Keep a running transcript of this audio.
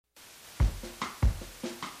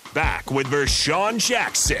Back with Vershawn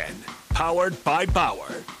Jackson. Powered by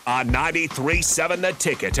Bauer on 93.7 The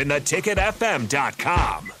Ticket and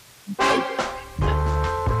theticketfm.com.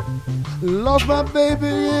 Lost my baby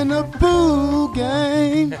in a pool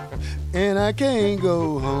game, and I can't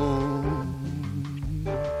go home.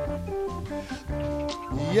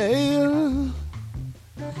 Yeah.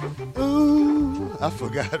 Ooh, I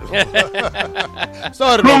forgot. Come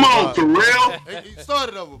on, Terrell. Start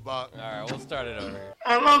it over, Bob. All right, we'll start it over here.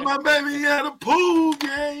 I lost my baby at a pool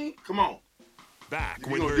game. Come on. Back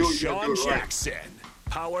with Vershawn Jackson.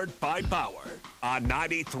 Powered by Bauer on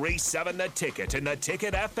 93.7 The Ticket and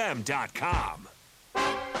theticketfm.com.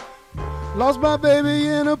 Lost my baby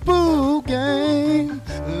in a pool game.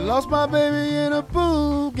 Lost my baby in a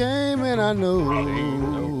pool game, and I know.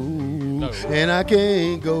 And I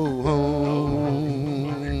can't go home.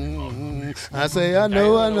 I say I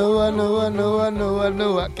know I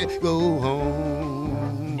can't go home.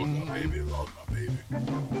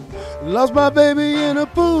 Lost my baby in a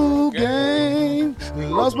pool game.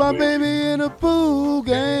 Lost my baby in a pool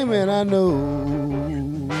game, and I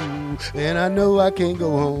know I can't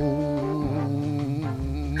go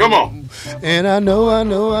home. Come on. And I know I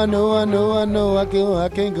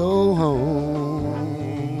can't go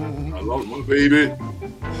home. I lost my baby.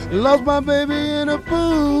 Lost my baby in a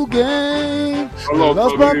pool game.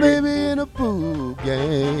 Lost my baby in a pool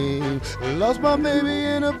game. Lost my baby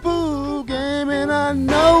in a pool game, and I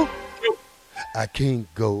know I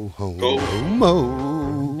can't go home no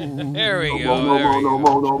more. There we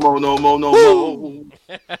go. No more.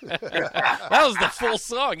 That was the full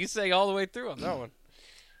song. You sang all the way through on that one.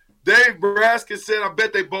 Dave Braskett said, I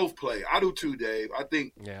bet they both play. I do too, Dave. I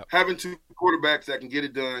think having two quarterbacks that can get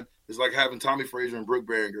it done is like having Tommy Frazier and Brooke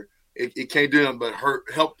Behringer. It can't do nothing but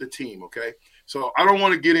help the team, okay? So I don't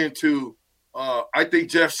want to get into I think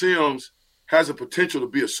Jeff Sims has a potential to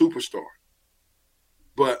be a superstar.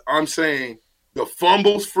 But I'm saying the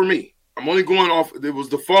fumbles for me, I'm only going off, it was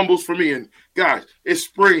the fumbles for me. And, guys, it's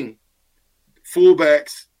spring.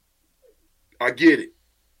 Fullbacks, I get it.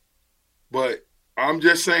 But I'm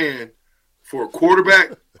just saying, for a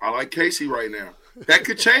quarterback, I like Casey right now. That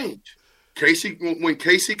could change. When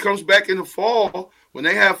Casey comes back in the fall, when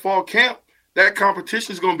they have fall camp, that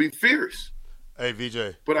competition is going to be fierce. Hey,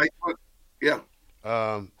 VJ. But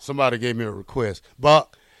somebody gave me a request.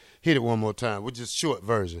 Buck, hit it one more time. We're just short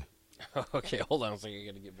version. Okay, hold on a second. I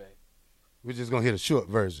got to get back. We're just going to hit a short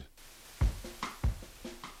version.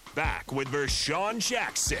 Back with Vershawn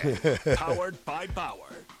Jackson. Powered by Bauer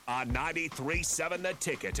on 93.7 The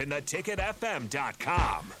Ticket and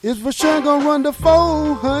theticketfm.com. Is Vershawn gonna run the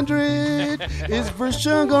 400? Is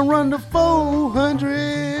Vershawn gonna run the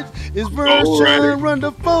 400? Is Vershawn run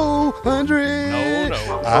the 400?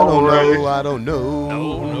 No. I don't know.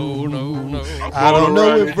 No. I don't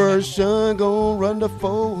know if Vershawn gonna run the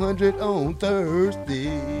 400 on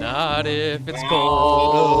Thursday. Not if it's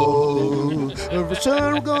cold.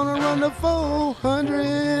 Vershawn gonna run the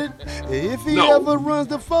 400. If he ever runs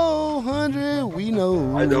the 400, we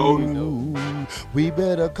know. I know. We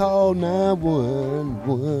better call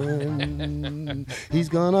 911. He's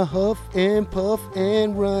gonna huff and puff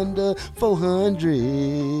and run the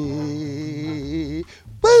 400.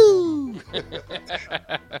 Woo!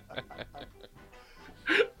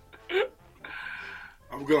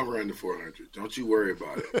 I'm gonna run the 400. Don't you worry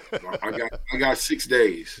about it. I got 6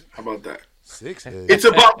 days. How about that? 6 days. It's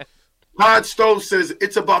about Todd Stove says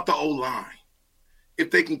it's about the O-line.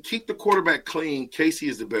 If they can keep the quarterback clean, Casey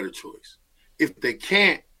is the better choice. If they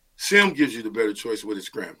can't, Sim gives you the better choice with his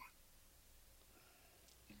scrambling.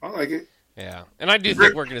 I like it. Yeah, and I do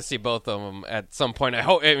think we're going to see both of them at some point.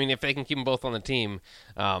 I mean, if they can keep them both on the team,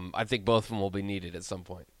 I think both of them will be needed at some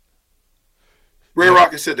point. Ray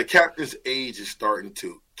Rocket said the captain's age is starting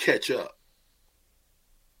to catch up.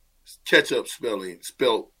 Ketchup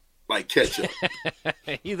spelled like ketchup.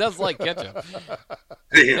 He does like ketchup.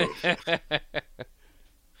 Damn.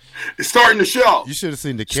 It's starting to show. You should have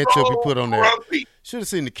seen the ketchup he put on that. Should have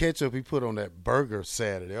seen the ketchup he put on that burger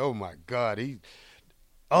Saturday. Oh my God,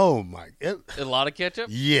 a lot of ketchup?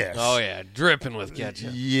 Yes. Oh yeah, dripping with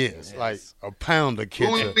ketchup. Yes, like a pound of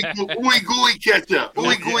ketchup. Ooey gooey ketchup.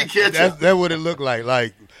 Ooey gooey ketchup. That's what it looked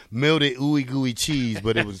like melted ooey gooey cheese,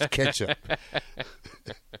 but it was ketchup.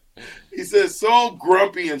 He says, so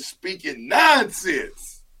grumpy and speaking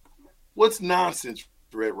nonsense. What's nonsense,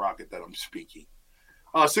 Red Rocket, that I'm speaking?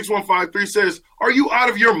 6153 says, are you out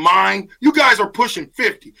of your mind? You guys are pushing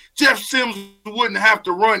 50. Jeff Sims wouldn't have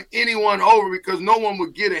to run anyone over because no one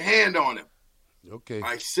would get a hand on him. Okay.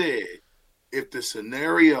 I said, if the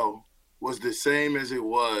scenario was the same as it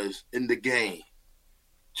was in the game,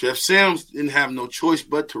 Jeff Sims didn't have no choice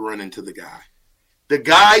but to run into the guy. The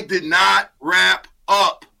guy did not wrap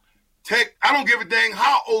up. I don't give a dang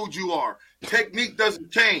how old you are. Technique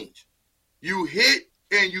doesn't change. You hit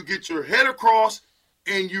and you get your head across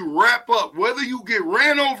and you wrap up. Whether you get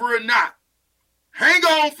ran over or not, hang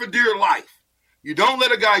on for dear life. You don't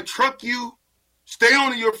let a guy truck you. Stay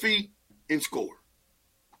on your feet and score.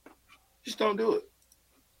 Just don't do it.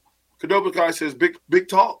 Kadoba Kai says, big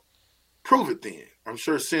talk. Prove it then. I'm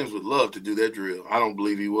sure Sims would love to do that drill. I don't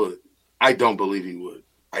believe he would. I don't believe he would.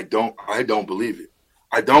 I don't believe it.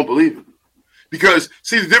 I don't believe it. Because,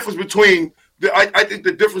 see, the difference between I think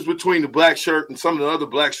the difference between the black shirt and some of the other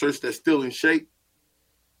black shirts that's still in shape,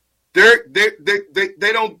 they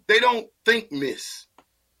don't think miss.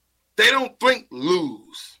 They don't think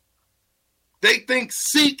lose. They think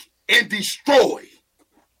seek and destroy.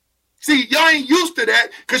 See, y'all ain't used to that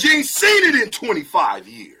because you ain't seen it in 25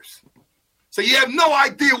 years. So you have no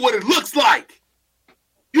idea what it looks like.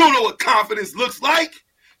 You don't know what confidence looks like.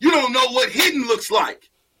 You don't know what hidden looks like.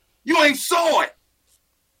 You ain't saw it.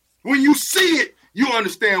 When you see it, you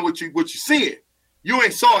understand what you're seeing. You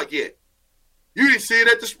ain't saw it yet. You didn't see it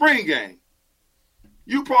at the spring game.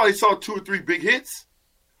 You probably saw 2 or 3 big hits.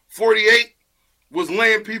 48 was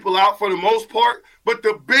laying people out for the most part, but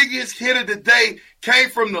the biggest hit of the day came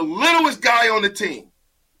from the littlest guy on the team.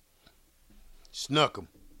 Snuck him.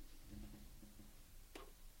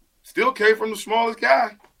 Still came from the smallest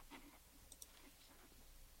guy.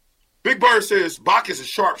 Big Bird says, Bach is a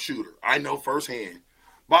sharpshooter. I know firsthand.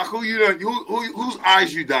 Bach, whose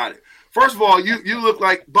eyes you dotted? First of all, you look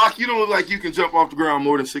like, Bach, you don't look like you can jump off the ground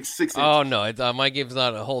more than 6 inches. Oh, no. My game's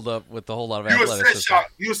not a hold up with a whole lot of athleticism.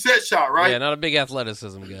 You a set shot, right? Yeah, not a big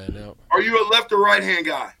athleticism guy, no. Are you a left or right-hand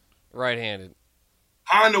guy? Right-handed.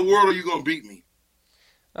 How in the world are you going to beat me?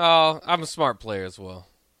 Oh, I'm a smart player as well.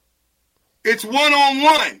 It's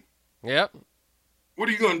one-on-one. Yep. What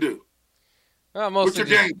are you going to do? What's your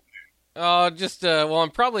game?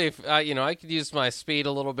 I'm probably, I could use my speed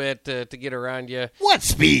a little bit to get around you. What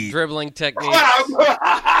speed? Dribbling techniques.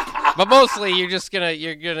 But mostly you're just not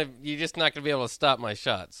gonna be able to stop my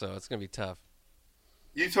shot, so it's gonna be tough.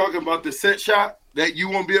 You talking about the set shot that you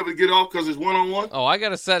won't be able to get off because it's one-on-one? Oh, I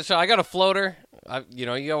got a set shot. I got a floater. You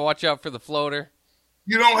gotta watch out for the floater.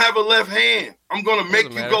 You don't have a left hand. I'm gonna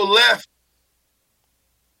make you go left.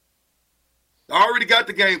 I already got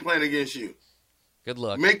the game plan against you. Good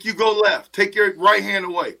luck. Make you go left. Take your right hand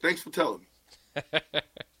away. Thanks for telling me.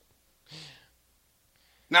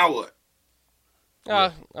 Now what?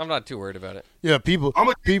 I'm not too worried about it. Yeah, people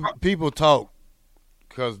talk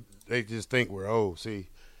because they just think we're old. See,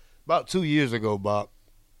 about 2 years ago, Bob,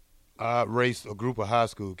 I raced a group of high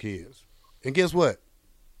school kids. And guess what?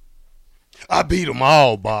 I beat them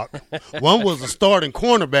all, Bob. One was a starting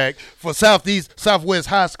cornerback for Southwest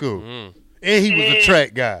High School. Mm. And he was a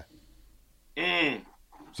track guy. Mm.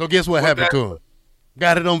 So guess what happened to him?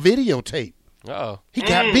 Got it on videotape. Uh-oh. He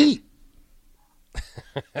got beat.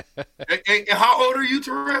 And how old are you,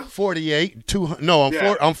 Terrell? 48.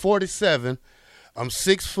 I'm 47. I'm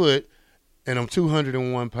 6 foot, and I'm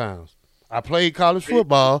 201 pounds. I played college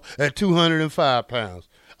football at 205 pounds.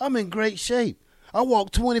 I'm in great shape. I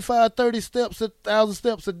walk 25, 30 steps, 1,000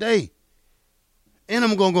 steps a day. And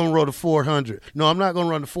I'm going to run the 400. No, I'm not going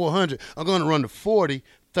to run the 400. I'm going to run the 40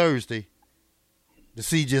 Thursday to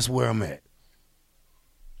see just where I'm at,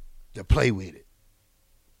 to play with it.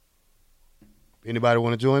 Anybody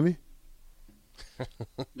want to join me?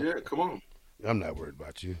 Yeah, come on. I'm not worried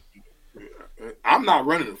about you. I'm not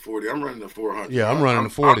running the 40. I'm running the 400. Yeah, I'm running the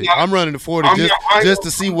 40. I'm running the 40 just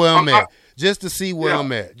to see where I'm at. Just to see where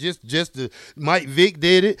I'm at. Just to Mike Vick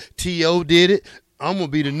did it. T.O. did it. I'm gonna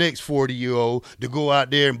be the next 40-year-old to go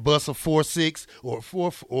out there and bust a 4.6 or a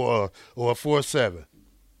 4.7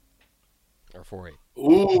 or 4.8.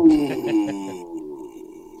 Ooh.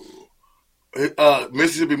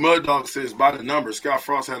 Mississippi Mud Dog says by the numbers, Scott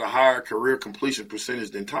Frost had a higher career completion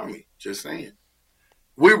percentage than Tommy. Just saying.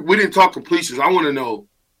 We didn't talk completions. I want to know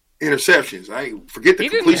interceptions. Forget the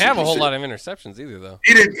completion. He didn't have a whole lot of interceptions either, though.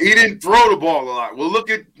 He didn't throw the ball a lot. Well,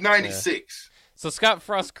 look at 96. Yeah. So Scott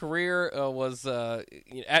Frost's career was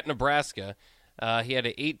at Nebraska. He had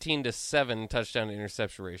an 18-7 touchdown to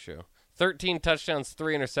interception ratio. 13 touchdowns,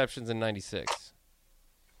 3 interceptions in 96.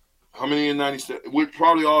 How many in 97?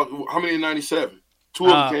 How many in 97? 2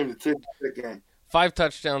 of them came to that game. 5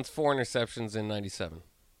 touchdowns, 4 interceptions in 97.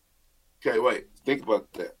 Okay, wait. Think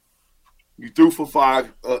about that. You threw for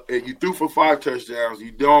 5. You threw for 5 touchdowns.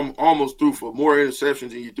 You almost threw for more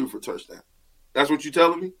interceptions than you threw for touchdowns. That's what you're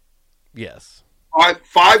telling me? Yes.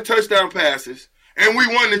 5 touchdown passes, and we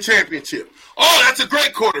won the championship. Oh, that's a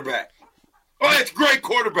great quarterback. Oh, it's a great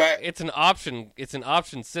quarterback. It's an option. It's an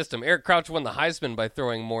option system. Eric Crouch won the Heisman by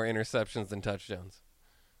throwing more interceptions than touchdowns.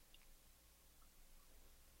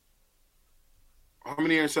 How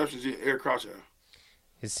many interceptions did Eric Crouch have?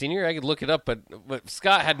 His senior, I could look it up, but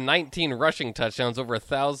Scott had 19 rushing touchdowns, over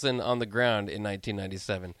 1,000 on the ground in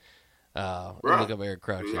 1997. Look up Eric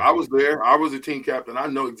Crouch. I was there. I was a team captain. I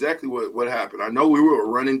know exactly what happened. I know we were a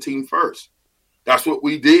running team first. That's what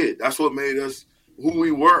we did. That's what made us who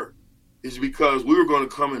we were. Is because we were going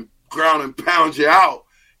to come and ground and pound you out,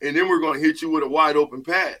 and then we're going to hit you with a wide open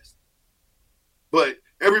pass. But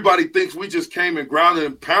everybody thinks we just came and grounded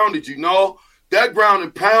and pounded you. No, that ground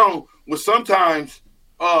and pound was sometimes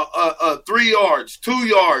 3 yards, 2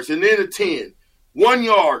 yards, and then a 10. 1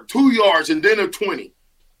 yard, 2 yards, and then a 20.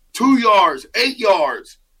 2 yards, 8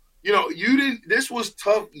 yards. You know, this was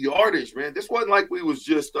tough yardage, man. This wasn't like we was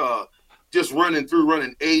just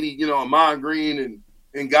running 80, Ahman Green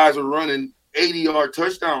and guys are running 80-yard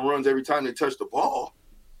touchdown runs every time they touch the ball.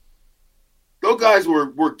 Those guys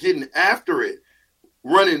were getting after it,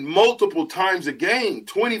 running multiple times a game,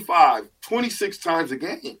 25, 26 times a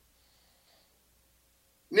game.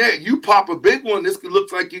 Yeah, you pop a big one, this could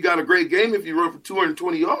look like you got a great game if you run for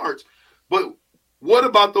 220 yards. But what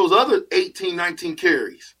about those other 18, 19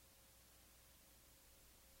 carries?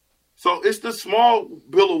 So it's the small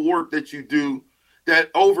bill of work that you do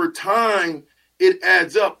that over time it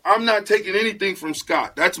adds up. I'm not taking anything from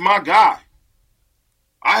Scott. That's my guy.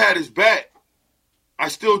 I had his back. I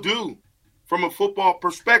still do from a football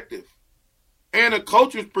perspective and a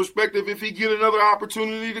coach's perspective if he get another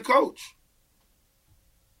opportunity to coach.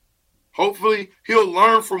 Hopefully he'll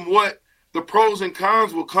learn from what the pros and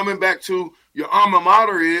cons will coming back to your alma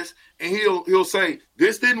mater is, and he'll say,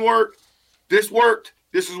 this didn't work, this worked,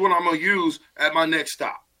 this is what I'm going to use at my next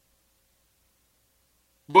stop.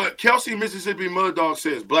 But Kelsey, Mississippi Mud Dog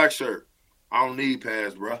says, black shirt, I don't need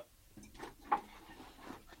pads, bro.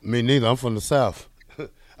 Me neither. I'm from the South.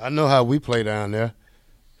 I know how we play down there.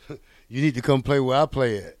 You need to come play where I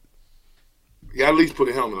play at. You got to at least put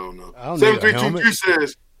a helmet on, though. 7323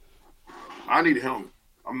 says, I need a helmet.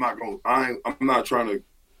 I'm not trying to,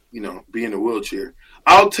 be in a wheelchair.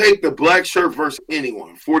 I'll take the black shirt versus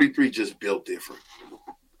anyone. 43 just built different.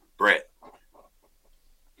 Brett.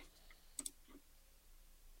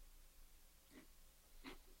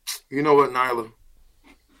 You know what, Nyla?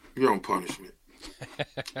 You're on punishment.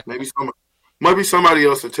 Maybe somebody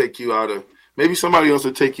else will take you out of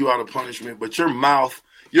punishment, but your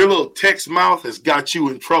little text mouth has got you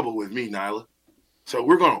in trouble with me, Nyla. So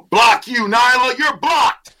we're going to block you, Nyla. You're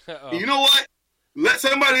blocked. You know what? Let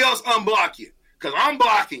somebody else unblock you, because I'm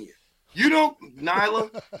blocking you. You don't,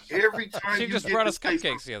 Nyla, every time she just brought us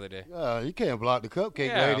cupcakes the other day. You can't block the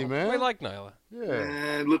cupcake lady, man. We like Nyla. Yeah.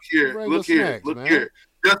 Man, look here.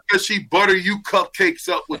 Just because she butter you cupcakes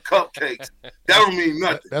up with cupcakes, that don't mean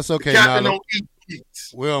nothing. That's okay, the captain Nyla. don't eat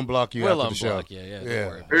pizza. We'll unblock you after the show.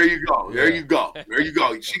 Yeah. There you go. There you go.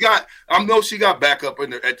 I know she got backup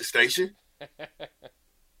at the station.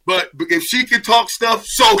 But if she can talk stuff,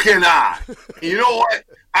 so can I. And you know what?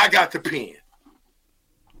 I got the pen.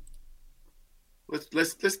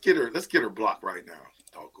 Let's get her blocked right now.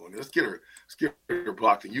 Doggone it. Let's get her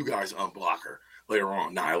blocked, and you guys unblock her later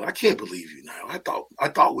on. Nyla, I can't believe you, Nyla. I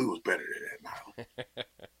thought we was better than that, Nyla.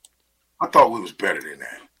 I thought we was better than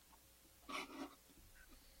that.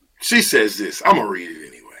 She says this. I'm gonna read it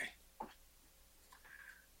anyway.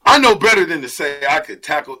 I know better than to say I could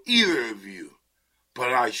tackle either of you,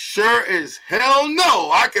 but I sure as hell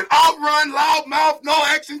know I can outrun loudmouth No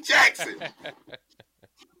Action Jackson.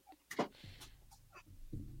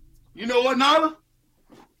 You know what, Nyla?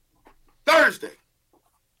 Thursday.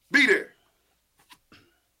 Be there.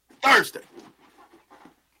 Thursday.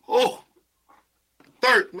 Let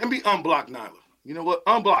me unblock Nyla. You know what?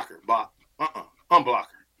 Unblock her, Bob. Unblock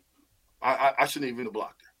her. I shouldn't even have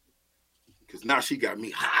blocked her. Because now she got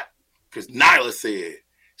me hot. Because Nyla said,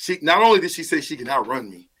 not only did she say she can outrun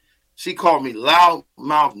me, she called me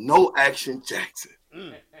loudmouth No Action Jackson.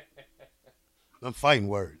 I'm fighting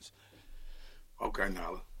words. Okay,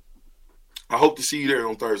 Nyla. I hope to see you there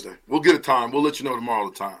on Thursday. We'll get a time. We'll let you know tomorrow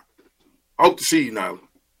the time. I hope to see you, Nyla.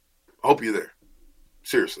 I hope you're there.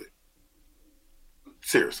 Seriously.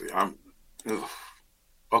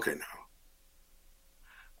 Okay, now.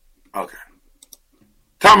 Okay.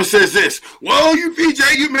 Thomas says this. Well, you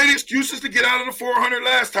PJ, you made excuses to get out of the 400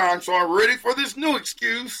 last time, so I'm ready for this new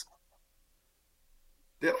excuse.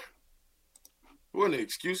 Did I? It wasn't an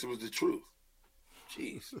excuse, it was the truth.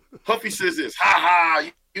 Jeez. Huffy says this. Ha ha.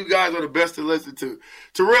 You guys are the best to listen to.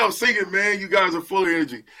 Terrell, sing it, man. You guys are full of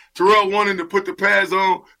energy. Terrell wanting to put the pads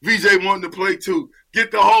on. VJ wanting to play too.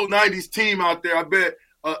 Get the whole 90s team out there. I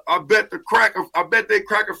bet they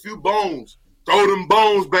crack a few bones. Throw them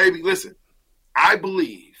bones, baby. Listen, I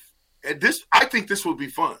believe, and I think this will be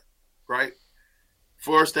fun, right?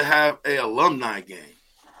 For us to have a alumni game.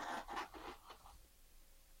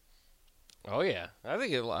 Oh, yeah. I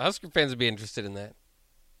think Husker fans would be interested in that.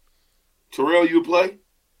 Terrell, you play?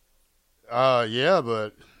 Yeah,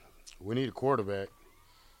 but we need a quarterback.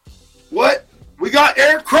 What? We got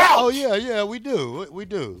Eric Crouch. Oh, yeah, we do. We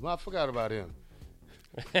do. I forgot about him.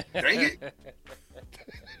 Dang it.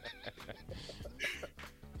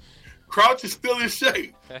 Crouch is still in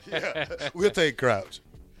shape. Yeah, we'll take Crouch.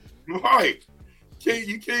 Right.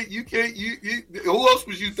 You can't. Who else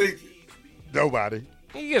was you thinking? Nobody.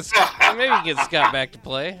 Maybe get Scott back to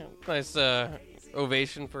play. Nice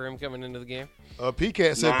ovation for him coming into the game.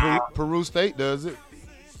 PCAT said Peru State does it.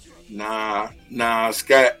 Nah.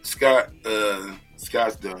 Scott's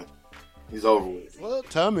done. He's over with. Well,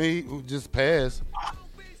 Tommy just passed.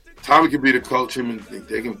 Tommy could be the coach. Him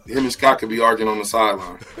and Scott could be arguing on the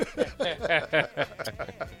sideline.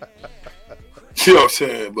 You know what I'm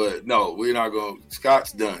saying? But no, we're not going.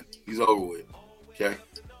 Scott's done. He's over with. Okay.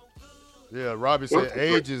 Yeah, Robbie said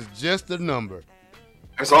age is just a number.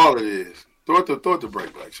 That's all it is. Throw it the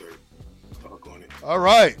break, black shirt. Talk on it. All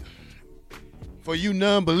right. For you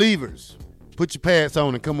non-believers, put your pants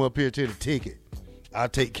on and come up here to the ticket. I'll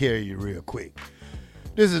take care of you real quick.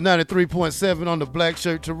 This is 93.7 on the Black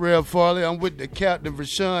Shirt. Terrell Farley. I'm with the captain,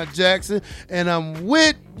 Rashawn Jackson, and I'm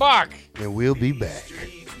with Bach. And we'll be back.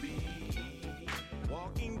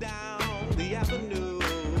 Walking down the avenue,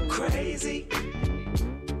 crazy.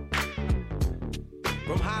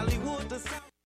 From Hollywood